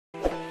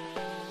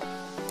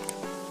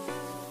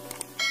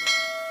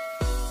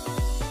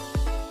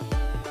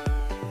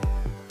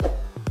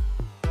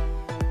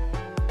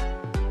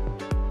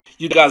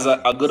You guys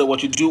are good at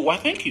what you do. Why,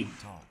 thank you.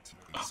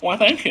 Why,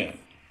 thank you.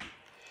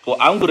 Well,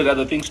 I'm good at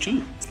other things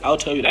too. I'll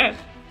tell you that.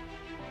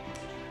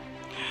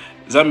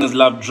 Zambians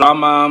love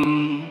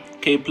drama.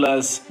 K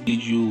plus,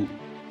 did you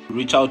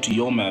reach out to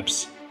your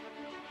maps?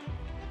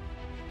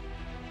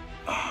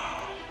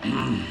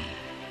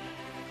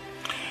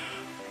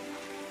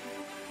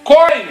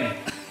 Coin!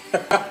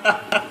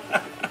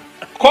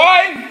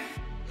 Coin!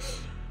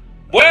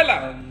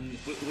 Buela!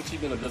 Which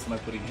email address am I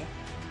putting here?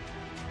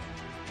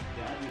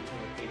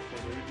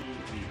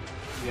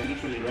 We are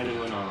literally running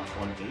on our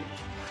own page.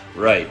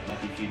 Right. But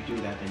if you do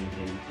that, then you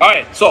can.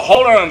 Alright, so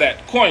hold on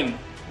that. Coin.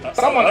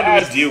 Someone How do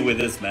asked. we deal with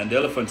this, man? The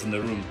elephant's in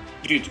the room.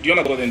 Dude, do you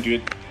wanna go there and do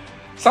it?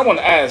 Someone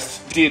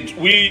asked, did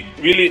we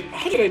really.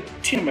 How did I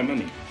team my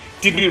money?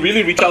 Did we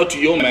really reach out to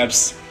your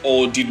maps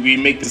or did we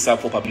make this up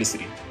for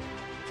publicity?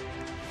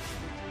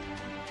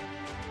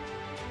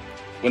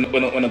 When I go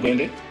in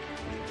there?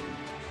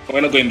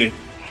 When I go in there?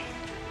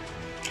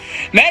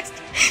 Next!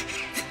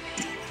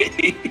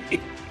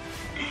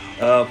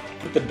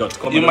 Put the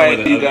 .com. You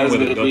might be guys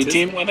with a great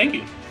team. Well, thank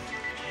you.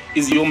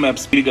 Is your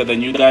maps bigger than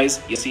you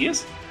guys? Yes, he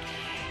is.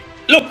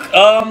 Look,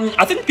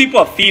 I think people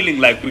are feeling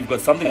like we've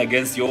got something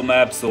against Your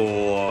Maps,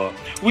 or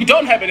We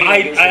don't have any.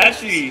 I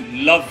actually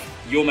love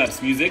Your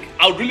Maps music.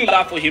 I would really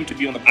love for him to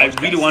be on the podcast.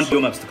 I really want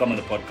Your Maps to come on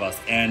the podcast,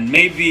 and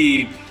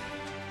maybe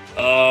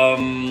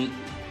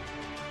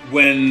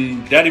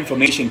when that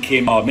information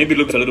came out, maybe it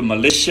looked a little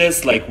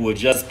malicious, like we're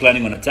just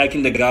planning on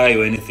attacking the guy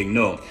or anything.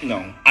 No.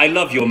 I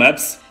love Your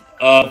Maps.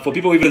 For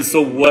people who even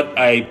saw what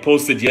I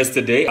posted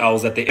yesterday, I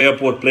was at the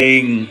airport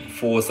playing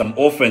for some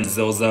orphans.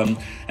 There was an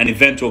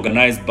event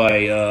organized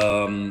by,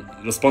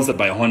 sponsored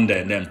by Honda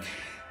and them.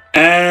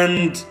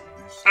 And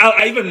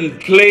I even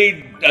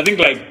played, I think,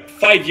 like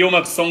 5 Your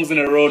Maps songs in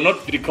a row,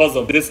 not because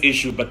of this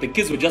issue, but the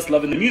kids were just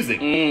loving the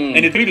music.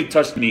 And it really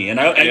touched me.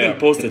 And I even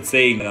posted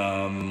saying,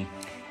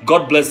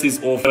 God bless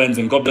these orphans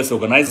and God bless the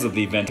organizers of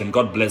the event and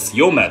God bless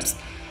Your Maps.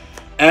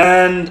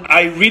 And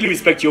I really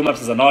respect Your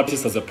Maps as an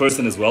artist, as a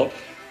person as well.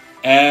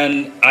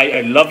 And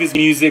I love his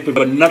music. We've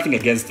got nothing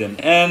against him.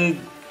 And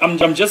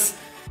I'm just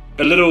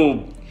a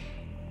little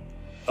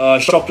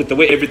shocked with the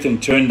way everything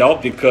turned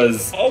out,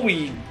 because all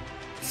we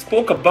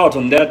spoke about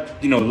on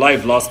that,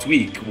 live last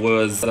week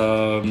was,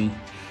 a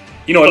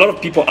lot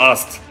of people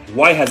asked,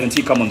 why hasn't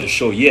he come on the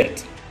show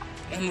yet?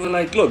 And we're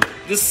like, look,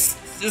 this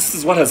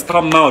is what has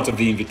come out of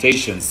the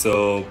invitation.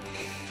 So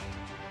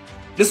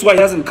this is why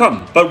he hasn't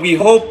come. But we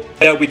hope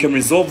that we can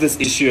resolve this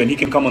issue and he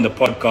can come on the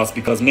podcast,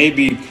 because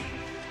maybe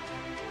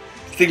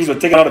things were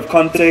taken out of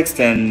context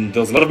and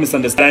there was a lot of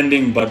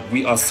misunderstanding, but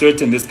we are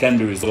certain this can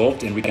be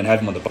resolved and we can have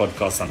him on the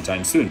podcast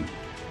sometime soon.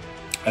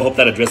 I hope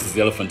that addresses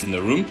the elephant in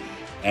the room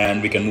and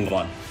we can move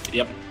on.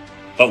 Yep.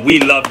 But we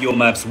love Your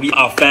Maps. We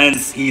are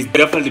fans. He's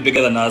definitely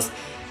bigger than us.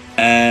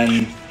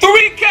 And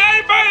 3K,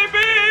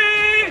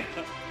 baby!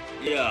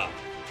 Yeah.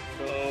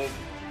 So,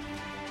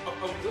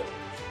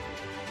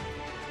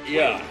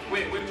 yeah.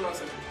 Wait, do you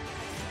accept it?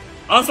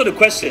 Answer the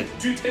question.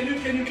 Dude, can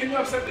you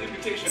accept the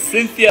invitation? Dude?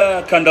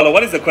 Cynthia Kandala,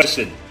 what is the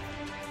question?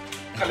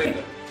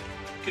 Calendar.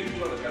 Can you do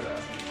what the guys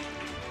asked me?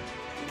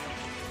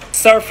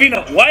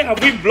 Sarafina, why have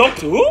we blocked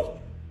who?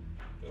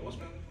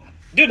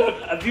 Dude,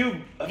 have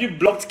you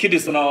blocked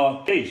Kidist on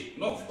our page?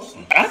 No, of course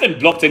not. I haven't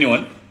blocked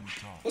anyone.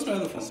 What's my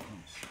other phone?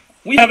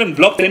 We haven't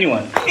blocked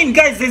anyone. I mean,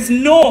 guys, there's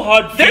no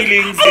hard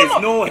feelings.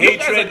 There's no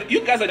hatred. You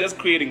guys are just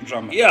creating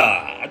drama.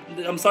 Yeah,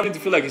 I'm starting to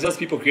feel like it's just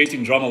people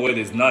creating drama where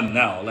there's none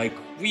now. Like,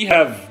 we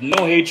have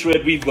no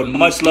hatred. We've got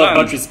much love,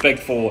 much respect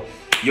for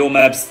Your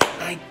Maps.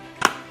 Like,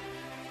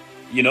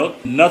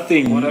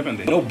 nothing. What happened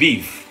there? No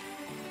beef.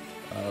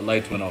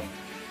 Light went off.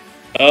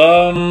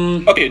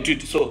 Okay,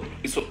 dude. So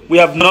we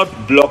have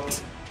not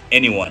blocked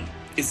anyone.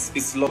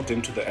 It's logged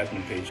into the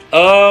admin page.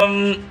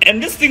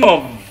 And this thing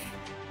of.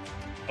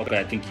 Okay,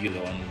 I think you're the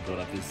one who brought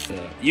up this.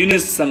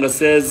 Eunice Sanga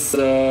says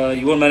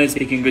you won't manage to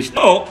speak English.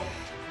 No,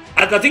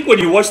 I think when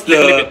you watch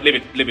the... Leave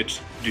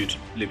it, dude.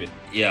 Leave it.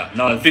 Yeah,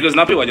 no. Because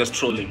now people are just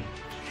trolling.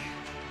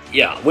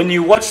 Yeah, when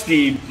you watch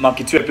the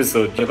Market 2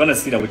 episode, you're going to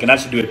see that we can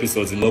actually do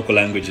episodes in local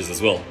languages as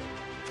well.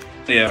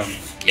 Yeah.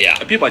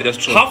 People are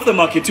just trolling. Half the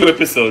Market 2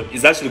 episode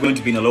is actually going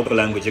to be in a local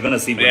language. You're going to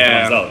see when it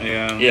comes out.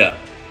 Yeah.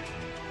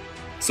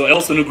 So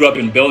Elson, who grew up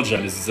in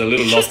Belgium, is a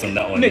little lost on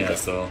that one. Yeah,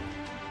 so...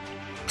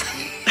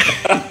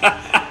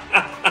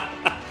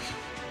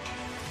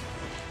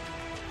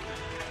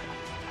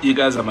 You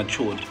guys are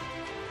matured.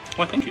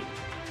 Well, thank you.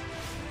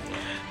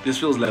 This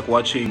feels like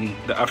watching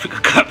the Africa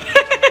Cup.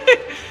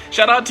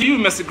 Shout out to you,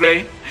 Mr.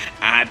 Gray.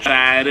 I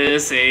try to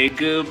say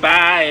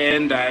goodbye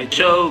and I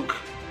choke.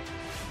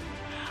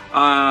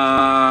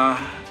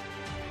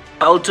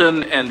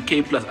 Elton and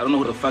K Plus. I don't know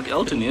who the fuck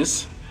Elton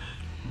is.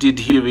 Did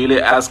he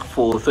really ask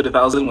for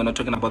 30,000? We're not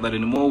talking about that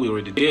anymore. We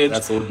already did.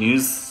 That's old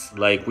news.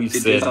 Like we've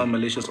said. It did sound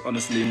malicious,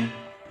 honestly.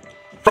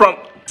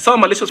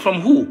 Sound malicious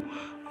from who?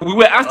 We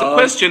were asked a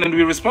question and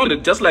we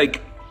responded, just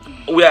like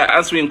we are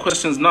answering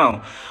questions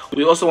now.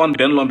 We also want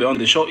Ben Lombe on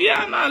the show.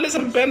 Yeah, nah,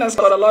 listen, Ben has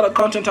got a lot of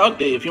content out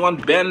there. If you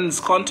want Ben's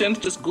content,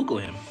 just Google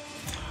him.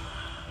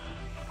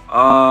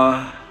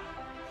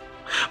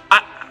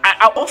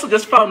 I also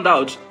just found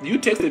out, you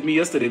texted me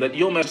yesterday that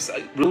your man's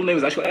real name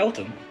is actually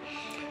Elton.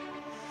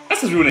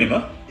 That's his real name,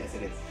 huh? Yes,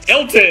 it is.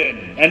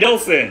 Elton and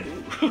Elson.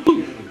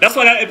 That's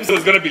why that episode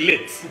is gonna be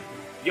lit.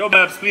 Yo,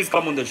 Maps, please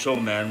come on the show,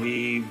 man.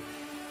 We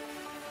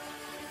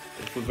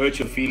hurt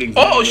your feelings.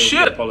 Oh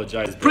shit!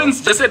 Apologize, bro.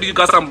 Prince just said you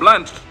got some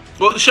blunt.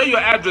 Well, share your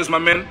address, my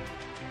man.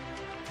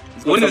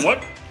 When is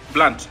what?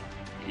 Blunt.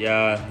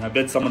 Yeah, I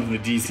bet someone from the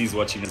DC is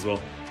watching as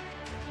well.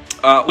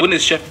 When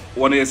is Chef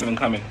 187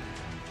 coming?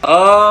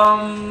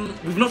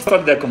 We've not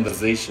started that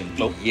conversation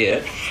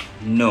yet.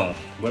 No,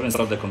 we haven't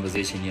started that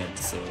conversation yet.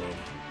 So,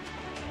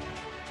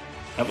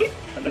 have we?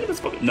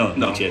 No,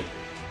 not yet.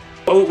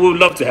 Oh, we would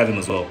love to have him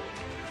as well.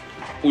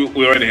 We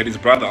already had his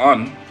brother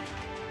on.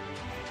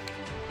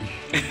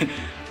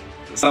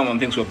 Someone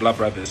thinks we're blood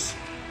brothers.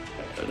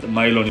 The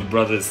Mylon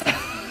brothers.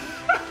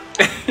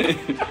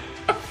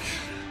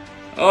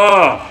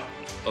 Oh,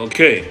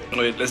 okay.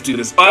 Wait, let's do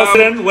this.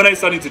 Then, when are you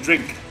starting to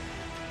drink?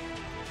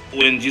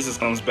 When Jesus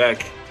comes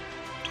back.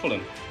 Hold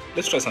on.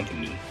 Let's try something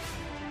new.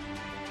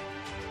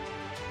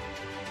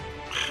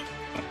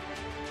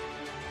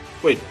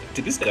 Wait,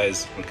 did these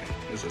guys... Okay,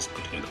 let's just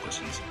continue the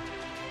questions.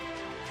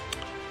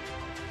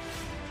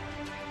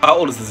 How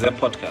old is the Zeb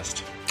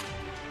podcast?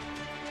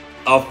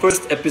 Our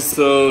first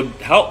episode...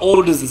 How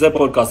old is the Zeb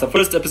podcast? Our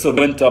first episode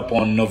went up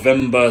on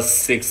November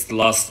 6th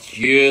last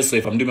year. So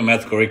if I'm doing my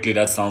math correctly,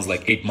 that sounds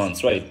like 8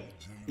 months, right?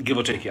 Give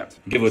or take, yeah.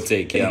 Give or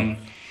take, yeah.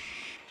 Mm-hmm.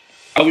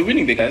 Are we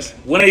winning there, guys?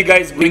 When are you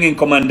guys bringing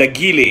Commander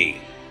Gile?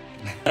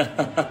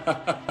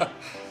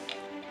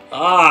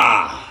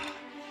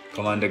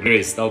 Commander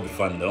Grace, that'll be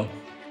fun though.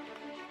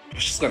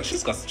 She's got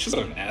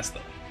an ass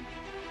though.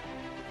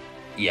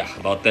 Yeah,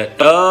 about that.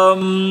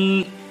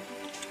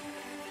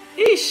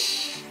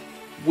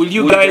 Will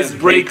you guys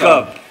break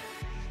up?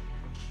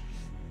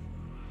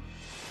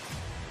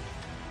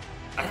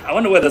 I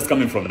wonder where that's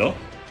coming from though.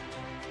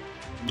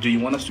 Do you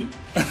want us to?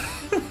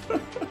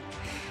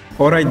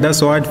 Alright,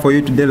 that's all for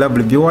you today,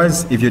 lovely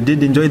viewers. If you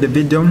did enjoy the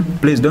video,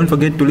 please don't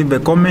forget to leave a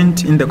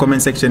comment in the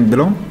comment section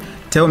below.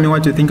 Tell me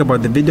what you think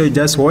about the video you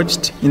just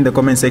watched in the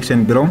comment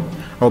section below.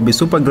 I'll be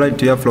super glad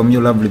to hear from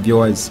you, lovely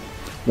viewers.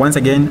 Once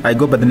again, I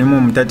go by the name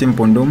of Mutati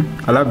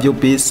Mpundu. I love you,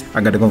 peace,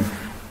 I gotta go.